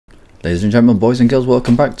Ladies and gentlemen, boys and girls,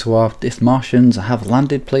 welcome back to our Dithmarschens Have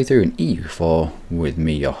Landed playthrough in EU4 with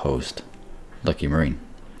me, your host, Luckymarine.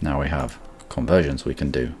 Now we have conversions we can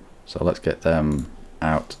do, so let's get them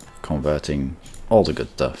out, converting all the good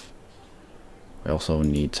stuff. We also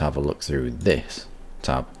need to have a look through this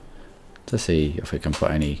tab to see if we can put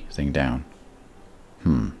anything down.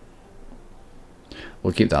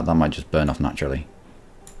 We'll keep that might just burn off naturally.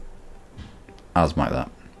 As might that.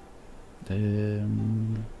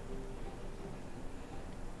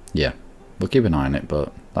 Yeah, we'll keep an eye on it,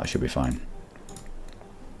 but that should be fine.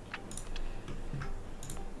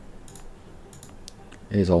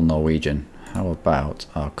 It is all Norwegian. How about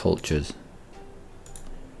our cultures?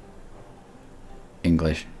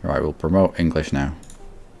 English. Right, we'll promote English now.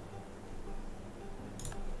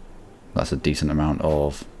 That's a decent amount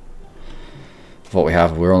of what we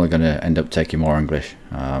have. We're only going to end up taking more English.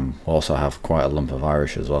 We'll also have quite a lump of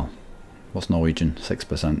Irish as well. What's Norwegian?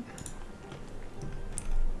 6%.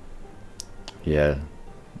 Yeah,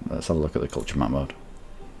 let's have a look at the culture map mode.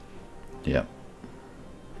 Yep.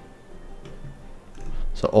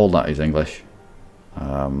 So all that is English.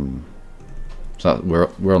 So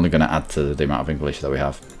we're only going to add to the amount of English that we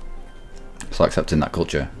have. So accepting that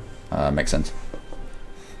culture makes sense.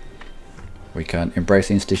 We can embrace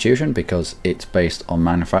the institution because it's based on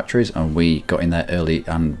manufacturers, and we got in there early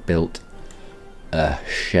and built a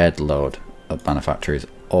shed load of manufacturers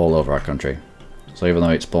all over our country. So even though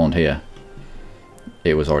it spawned here,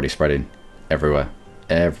 it was already spreading everywhere.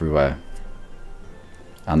 And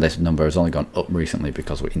this number has only gone up recently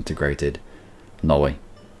because we integrated Norway,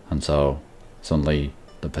 and so suddenly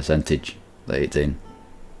the percentage that it's in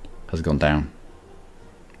has gone down.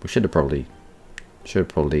 We should have probably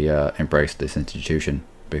embraced this institution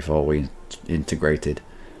before we integrated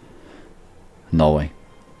Norway.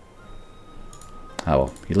 Oh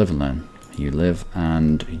well, you live and learn. You live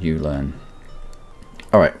and you learn.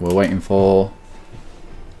 Alright, we're waiting for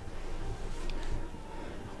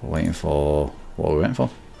what are we waiting for?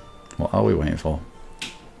 What are we waiting for?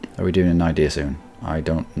 Are we doing an idea soon? I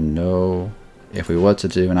don't know. If we were to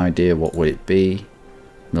do an idea, what would it be?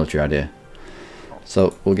 Military idea.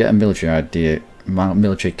 So we'll get a military idea,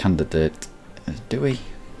 military candidate. Do we?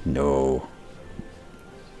 No.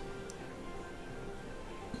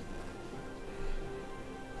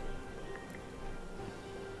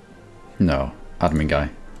 No. Admin guy.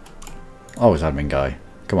 Always admin guy.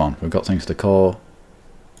 Come on, we've got things to core.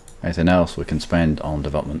 Anything else we can spend on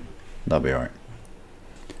development, that'll be alright.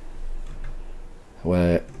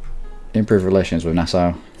 We're improve relations with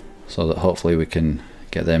Nassau, so that hopefully we can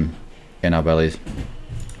get them in our bellies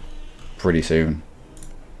pretty soon.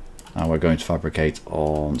 And we're going to fabricate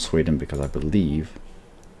on Sweden because I believe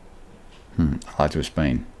allied with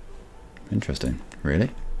Spain. Interesting.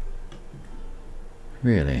 Really?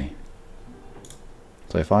 Really?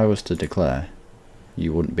 So if I was to declare,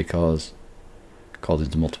 you wouldn't, because called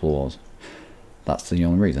into multiple wars. That's the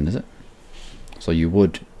only reason, is it? So you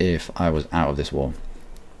would if I was out of this war.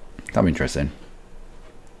 That'd be interesting.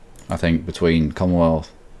 I think between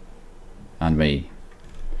Commonwealth and me,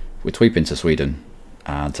 we'd sweep into Sweden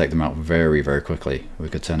and take them out very, very quickly. We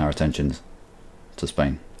could turn our attentions to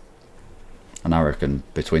Spain. And I reckon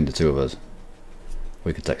between the two of us,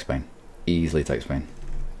 we could take Spain. Easily take Spain.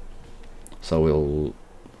 So we'll...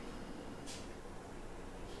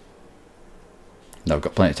 No, we've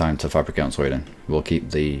got plenty of time to fabricate on Sweden. We'll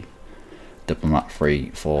keep the diplomat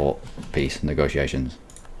free for peace negotiations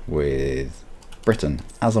with Britain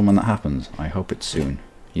as and when that happens. I hope it's soon.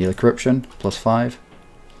 Yearly corruption +5.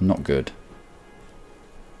 Not good.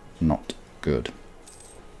 Not good.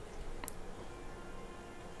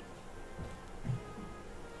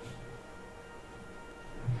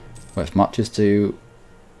 Let's matches to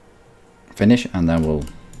finish, and then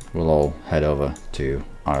we'll all head over to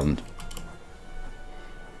Ireland.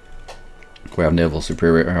 We have naval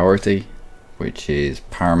superiority, which is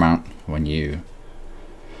paramount when you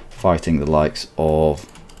fighting the likes of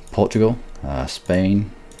Portugal,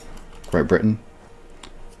 Spain, Great Britain.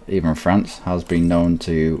 Even France has been known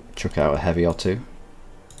to chuck out a heavy or two.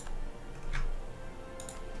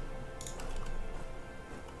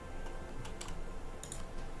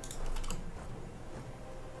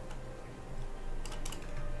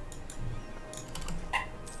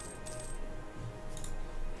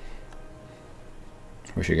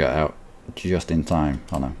 We should get out just in time.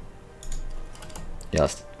 Oh no. Yeah,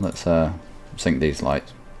 let's sink these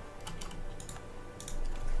lights.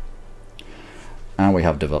 And we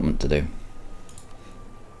have development to do.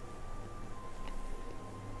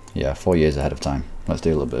 Yeah, 4 years ahead of time. Let's do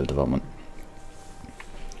a little bit of development.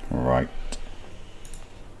 Right.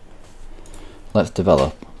 Let's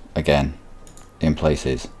develop again in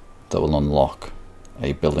places that will unlock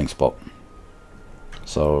a building spot.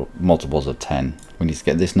 So multiples of 10. We need to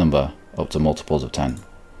get this number up to multiples of 10,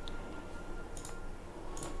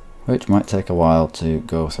 which might take a while to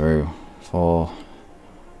go through for,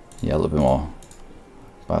 yeah, a little bit more,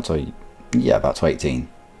 about to 18.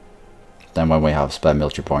 Then when we have spare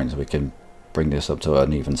military points, we can bring this up to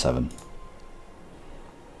an even 7.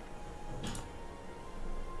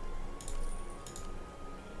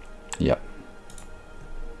 Yep.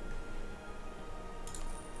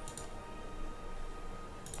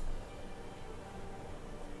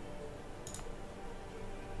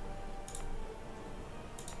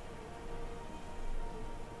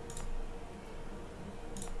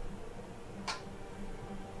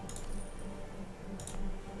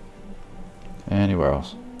 Anywhere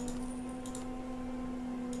else?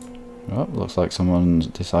 Oh, looks like someone's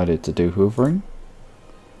decided to do hoovering.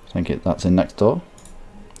 I think that's in next door.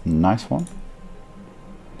 Nice one.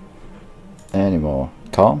 Any more?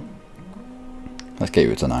 Carl? Let's get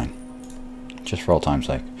you to 9. Just for all time's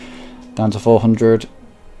sake. Down to 400.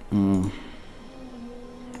 Don't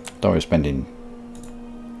worry spending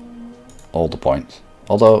all the points.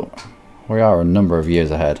 Although, we are a number of years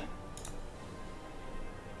ahead.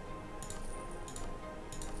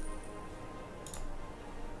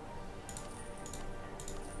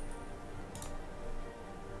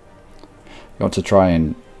 You want to try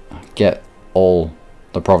and get all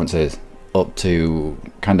the provinces up to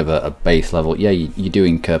kind of a base level. Yeah, you do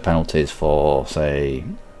incur penalties for, say,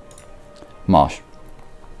 Marsh.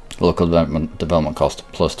 Local development cost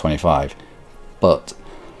plus 25. But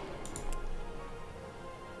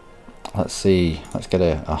let's get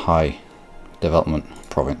a high development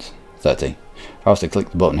province, 30. If I was to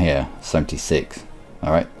click the button here, 76.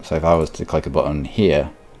 Alright, so if I was to click a button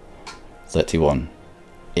here, 31,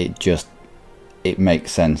 it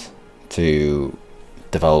makes sense to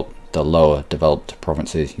develop the lower developed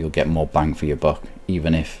provinces. You'll get more bang for your buck,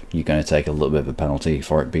 even if you're going to take a little bit of a penalty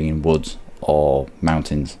for it being woods or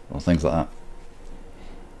mountains or things like that.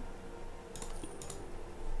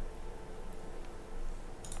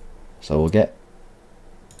 So we'll get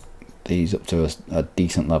these up to a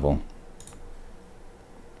decent level.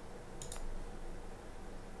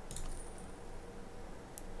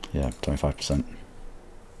 Yeah, 25%.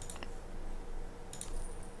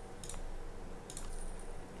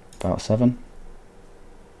 About 7.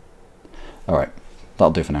 Alright,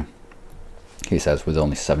 that'll do for now. He says with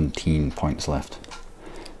only 17 points left.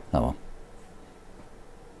 Oh well.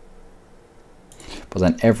 But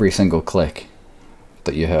then every single click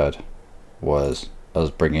that you heard was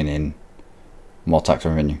us bringing in more tax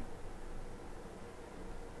revenue.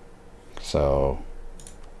 So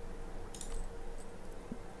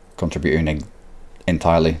contributing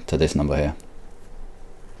entirely to this number here.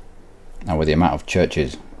 And with the amount of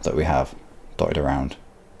churches that we have dotted around.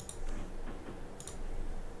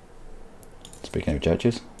 Speaking of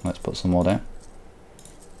churches, let's put some more down.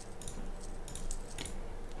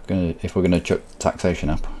 If we're going to chuck taxation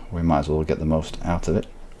up, we might as well get the most out of it.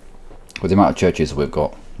 With the amount of churches we've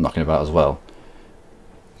got knocking about as well,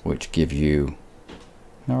 which give you,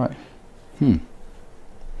 alright,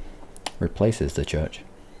 replaces the church.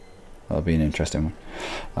 That'll be an interesting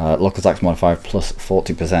one. Local tax modifier plus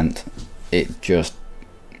 40%.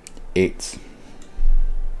 It's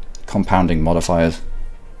compounding modifiers,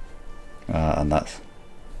 and that's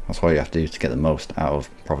what you have to do to get the most out of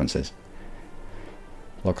provinces.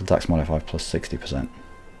 Local tax modifier plus 60%.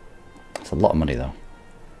 That's a lot of money though.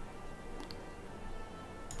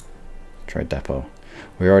 Trade depot.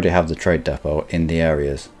 We already have the trade depot in the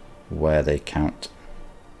areas where they count.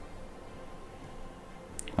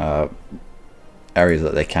 Areas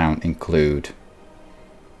that they count include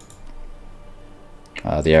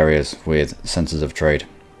the areas with centres of trade.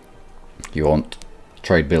 You want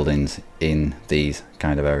trade buildings in these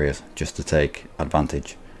kind of areas just to take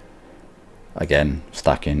advantage. Again,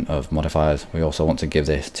 stacking of modifiers. We also want to give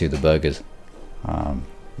this to the burghers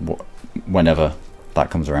whenever that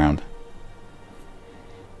comes around.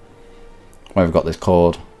 When we've got this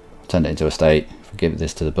cord, turn it into a state. If we give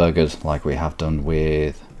this to the burghers like we have done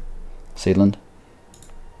with Sealand,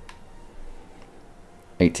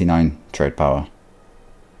 89 trade power.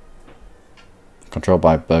 Controlled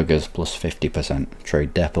by burghers plus 50%.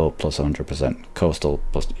 Trade depot plus 100%. Coastal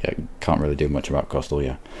plus, yeah, can't really do much about coastal,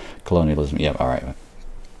 yeah. Colonialism, yeah, alright.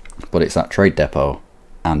 But it's that trade depot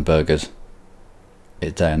and burghers.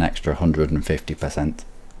 It's an extra 150%.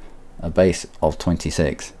 A base of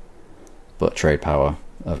 26, but trade power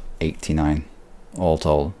of 89 all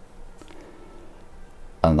told.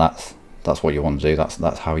 And that's what you want to do.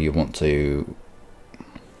 That's how you want to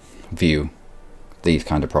view these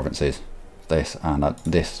kind of provinces, this and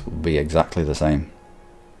this will be exactly the same.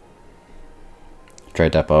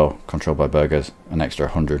 Trade depot controlled by burghers, an extra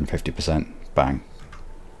 150%, bang.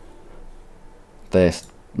 This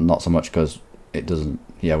not so much, because it doesn't,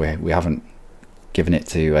 yeah, we haven't given it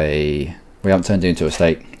to a, we haven't turned it into a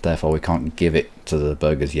state, therefore we can't give it to the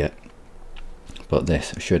burghers yet. But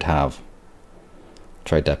this should have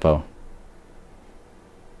trade depot.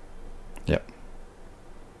 Yep.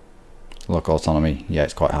 Local autonomy, yeah,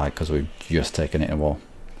 it's quite high because we've just taken it in war.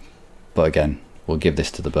 But again, we'll give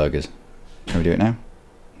this to the burghers. Can we do it now?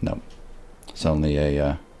 No. It's only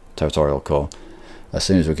a territorial core. As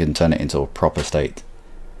soon as we can turn it into a proper state,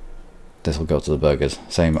 this will go to the burghers.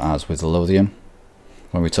 Same as with the Lothian.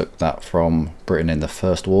 When we took that from Britain in the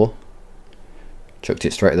First War, chucked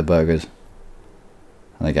it straight to the burghers.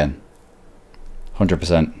 And again,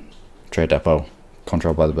 100% trade depot,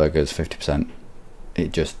 controlled by the burghers, 50%.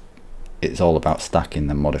 It's all about stacking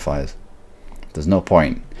them modifiers. There's no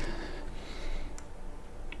point.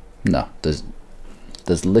 No, there's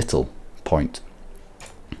little point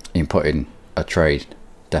in putting a trade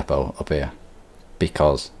depot up here,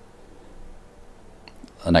 because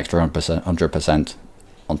an extra 100%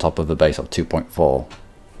 on top of a base of 2.4,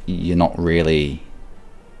 you're not really,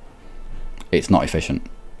 it's not efficient.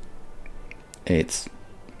 It's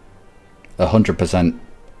 100%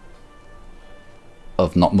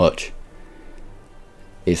 of not much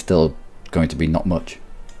is still going to be not much.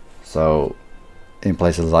 So in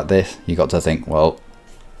places like this, you got to think, well,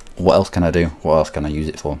 what else can I do? What else can I use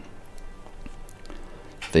it for?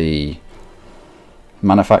 The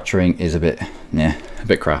manufacturing is a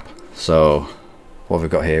bit crap. So what have we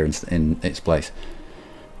got here in its place?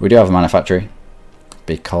 We do have a manufactory,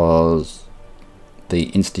 because the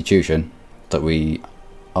institution that we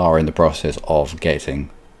are in the process of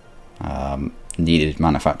getting needed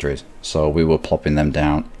manufacturers, so we were plopping them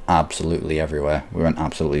down absolutely everywhere. We went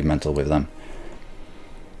absolutely mental with them.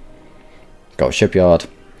 Got a shipyard.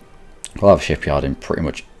 We'll have a shipyard in pretty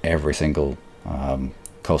much every single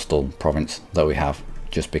coastal province that we have,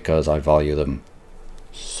 just because I value them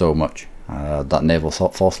so much. That naval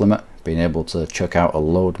force limit, being able to chuck out a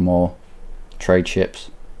load more trade ships,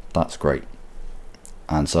 that's great.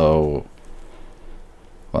 And so,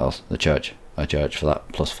 what else? A church for that,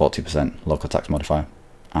 plus 40% local tax modifier.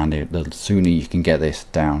 And the sooner you can get this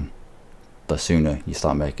down, the sooner you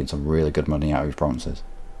start making some really good money out of your provinces.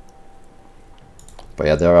 But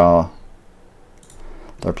yeah, there are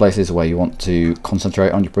places where you want to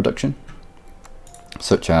concentrate on your production,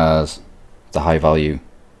 such as the high value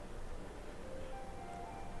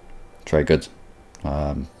trade goods,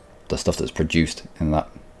 the stuff that's produced in that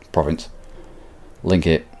province. Link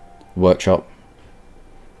it, workshop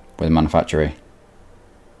with manufacturing.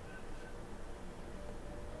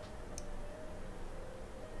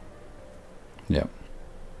 Yep.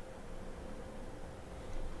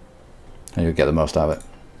 And you'll get the most out of it.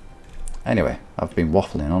 Anyway, I've been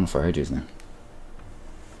waffling on for ages now.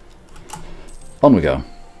 On we go.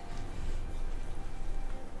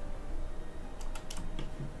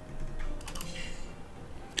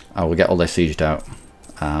 I will get all this sieged out.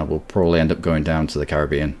 We'll probably end up going down to the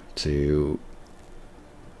Caribbean to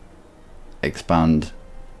expand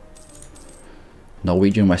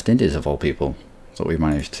Norwegian West Indies, of all people, that we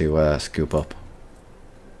managed to scoop up.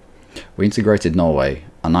 We integrated Norway,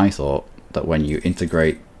 and I thought that when you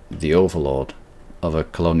integrate the overlord of a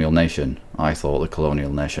colonial nation, I thought the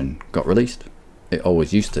colonial nation got released. It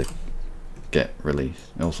always used to get released.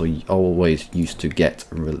 It also always used to get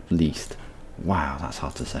released. Wow, that's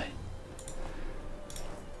hard to say.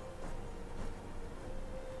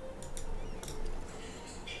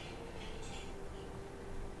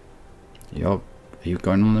 Are you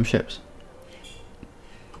going on them ships?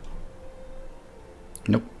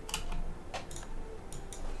 Nope.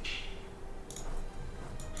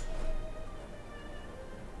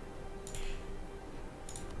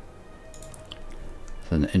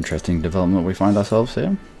 It's an interesting development we find ourselves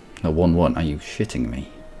here. A 1-1, are you shitting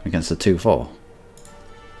me? Against a 2-4.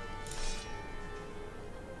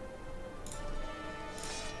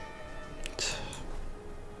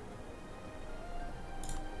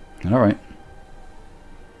 Alright.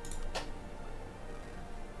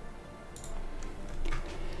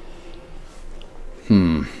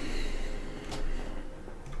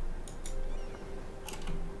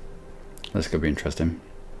 This could be interesting.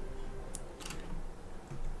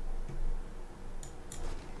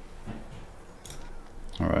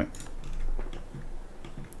 Alright.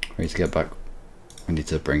 We need to get back. We need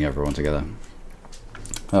to bring everyone together.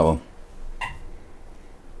 Oh well.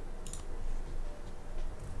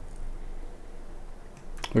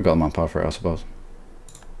 We've got a manpower for it, I suppose.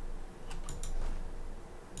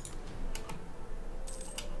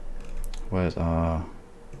 Where's our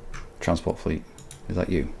transport fleet? Is that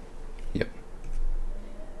you? Yep.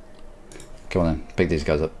 Come on then, pick these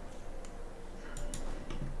guys up.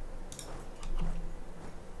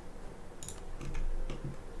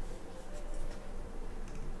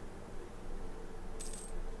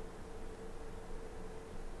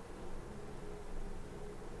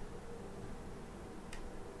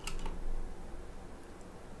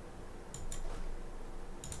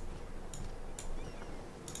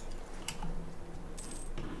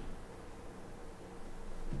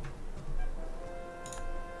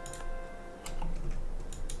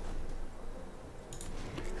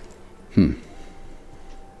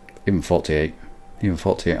 Even 48. Even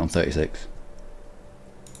 48 on 36.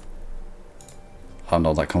 I'm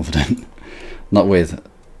not that confident. Not with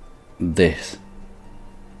this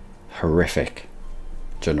horrific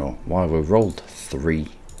general. Why, we've rolled 3.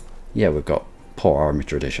 Yeah, we've got poor army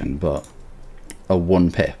tradition, but a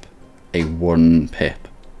 1 pip. A 1 pip.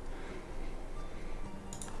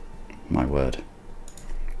 My word.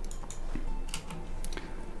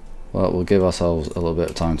 Well, we'll give ourselves a little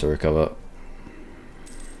bit of time to recover.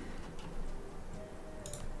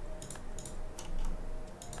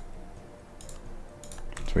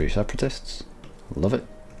 Three separatists. Love it.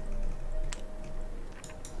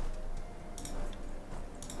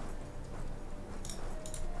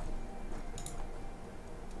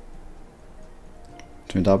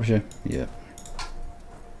 Between Derbyshire? Yeah.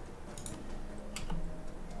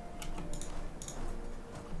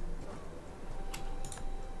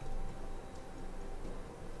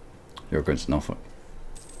 You're going to Norfolk.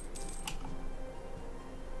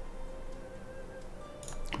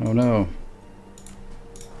 Oh no.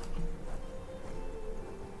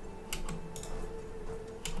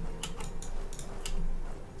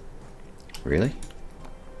 Really?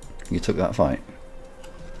 You took that fight?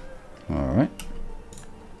 Alright.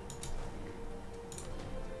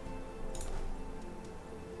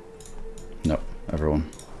 No, everyone.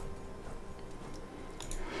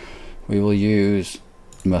 We will use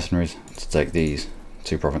mercenaries to take these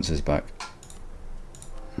 2 provinces back.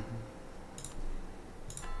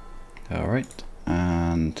 Alright,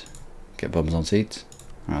 and get bums on seats,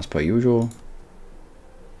 as per usual.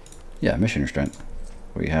 Yeah, mission restraint.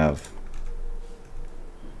 We have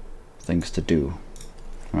things to do.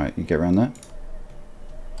 Right, you get around there.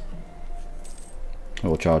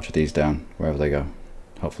 We'll charge these down wherever they go.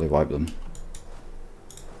 Hopefully wipe them.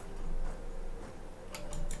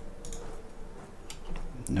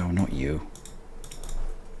 No, not you.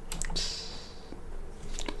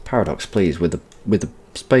 Paradox, please, with the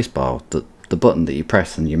space bar, the button that you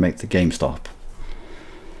press and you make the game stop.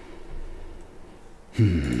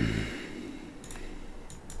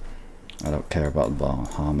 I don't care about the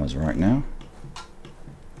Bahamas right now.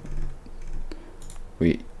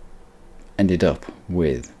 We ended up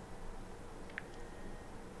with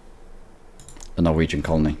a Norwegian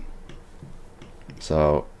colony.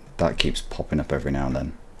 So that keeps popping up every now and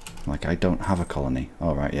then. Like, I don't have a colony.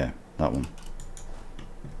 Oh right, yeah, that one.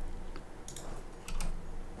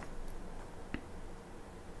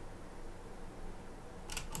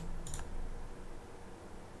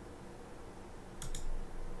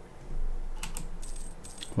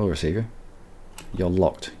 Well, receiver, you're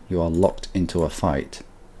locked. You are locked into a fight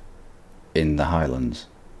in the Highlands.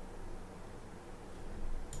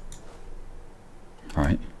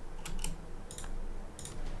 Right.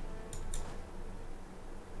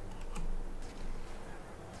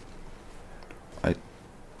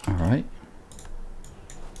 Alright.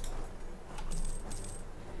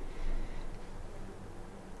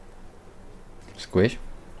 Squish.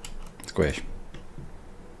 Squish.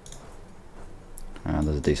 And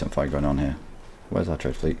there's a decent fight going on here. Where's our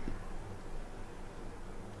trade fleet?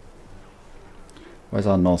 Where's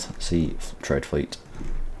our North Sea trade fleet?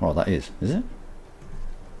 Oh, that is it?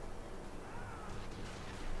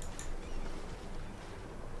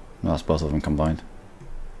 No, that's both of them combined.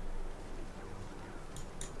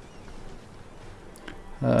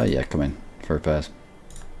 Yeah, come in for repairs.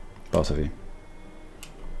 Both of you.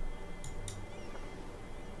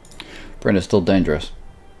 Brenda's still dangerous.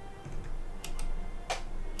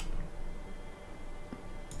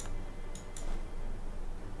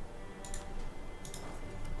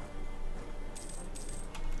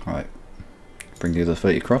 Alright, bring the other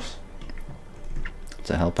 30 across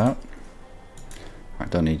to help out. Alright,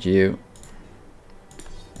 don't need you,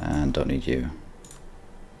 and don't need you.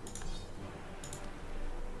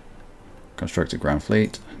 Construct a ground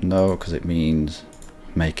fleet? No, because it means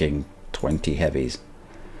making 20 heavies.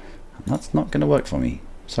 And that's not going to work for me.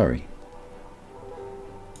 Sorry.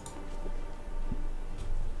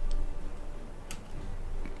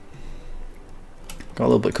 Got a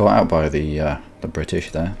little bit caught out by the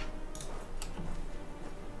British there.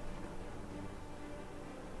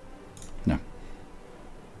 No.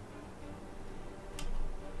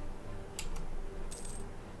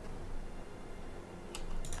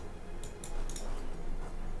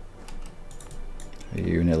 Are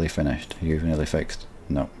you nearly finished? Are you nearly fixed?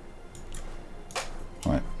 No.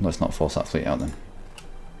 Right, let's not force that fleet out then.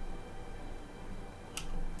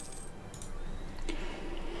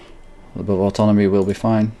 A little bit of autonomy will be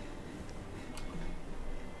fine.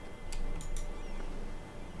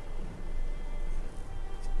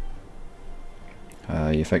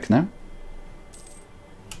 You fixed now?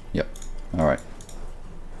 Yep. Alright.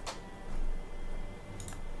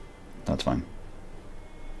 That's fine.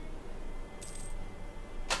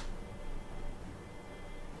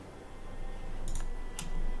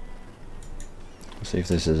 Let's see if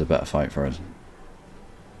this is a better fight for us.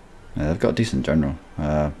 Yeah, they've got a decent general.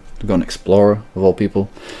 They've got an explorer of all people.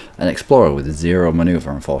 An explorer with 0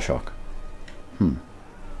 maneuver and 4 shock. We'll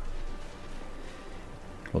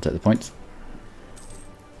take the points.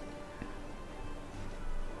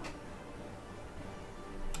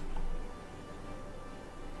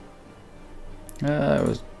 It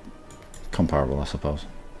was comparable, I suppose.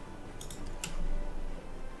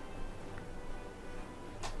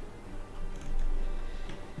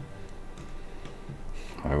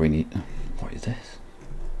 We need. What is this?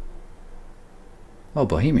 Oh,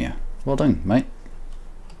 Bohemia. Well done, mate.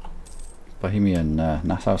 Bohemia and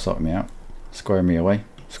Nassau sorting me out. Squaring me away.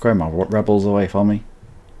 Squaring my rebels away for me.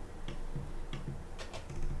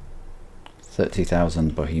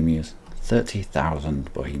 30,000 Bohemians.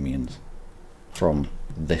 30,000 Bohemians. From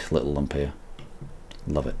this little lump here.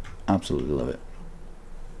 Love it. Absolutely love it.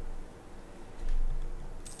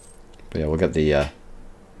 But yeah, we'll get the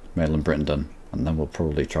mainland Britain done. And then we'll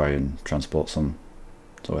probably try and transport some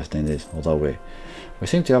to West Indies. Although we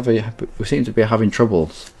seem to be having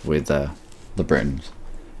troubles with the Britons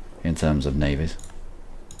in terms of navies.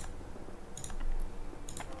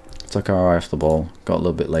 Took our eye off the ball. Got a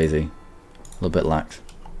little bit lazy, a little bit lax.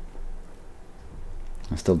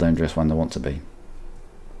 And still dangerous when they want to be.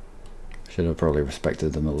 Should have probably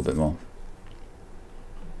respected them a little bit more.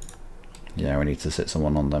 Yeah, we need to sit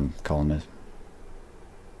someone on them colonies.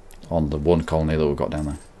 On the one colony that we've got down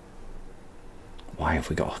there. Why have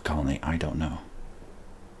we got a colony? I don't know.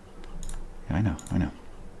 Yeah, I know.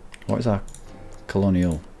 What is our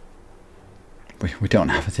colonial? We don't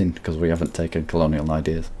have it in because we haven't taken colonial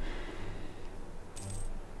ideas.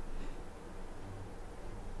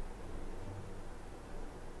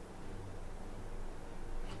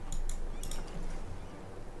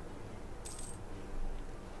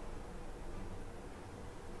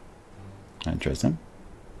 Interesting.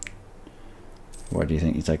 Where do you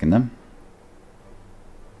think you're taking them?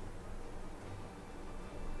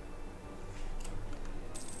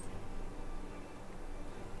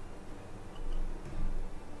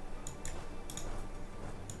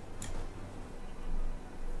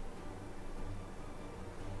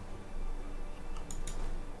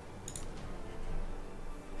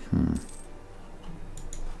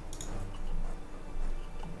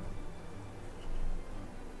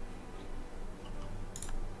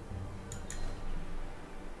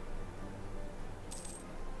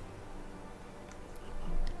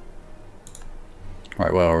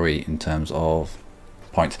 Right, where are we in terms of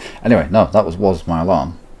points? Anyway, no, that was my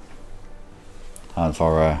alarm. And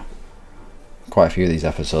for quite a few of these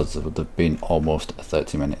episodes, it would have been almost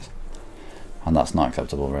 30 minutes. And that's not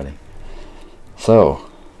acceptable, really. So,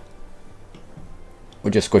 we're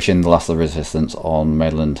just squishing the last of the resistance on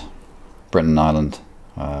mainland Britain and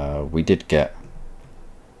Ireland. We did get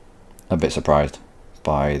a bit surprised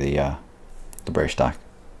by the British attack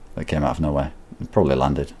that came out of nowhere. It probably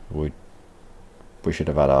landed. We should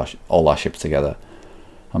have had all our ships together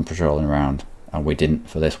and patrolling around, and we didn't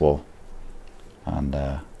for this war, and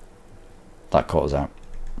that caught us out.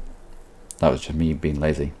 That was just me being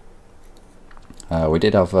lazy. We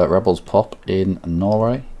did have rebels pop in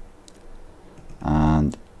Norway,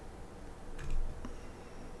 and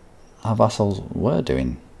our vassals were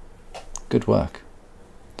doing good work.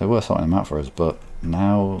 They were sorting them out for us, but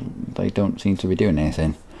now they don't seem to be doing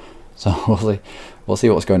anything. So we'll see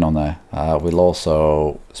what's going on there. We'll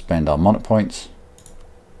also spend our monarch points.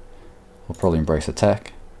 We'll probably embrace a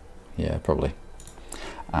tech. Yeah, probably.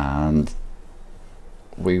 And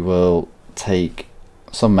we will take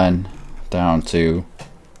some men down to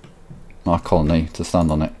our colony to stand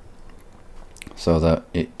on it, so that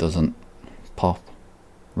it doesn't pop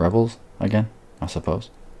rebels again, I suppose.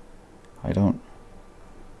 I don't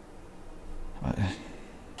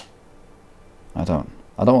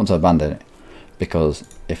want to abandon it, because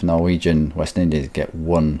if Norwegian West Indies get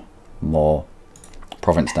one more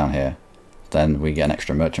province down here, then we get an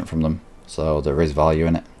extra merchant from them, so there is value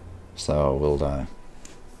in it. So we'll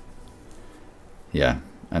yeah,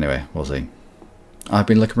 anyway, we'll see. I've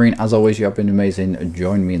been Luckymarine. As always, you have been amazing.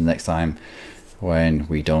 Join me the next time when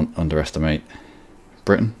we don't underestimate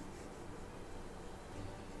Britain,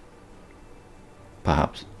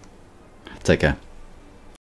 perhaps. Take care.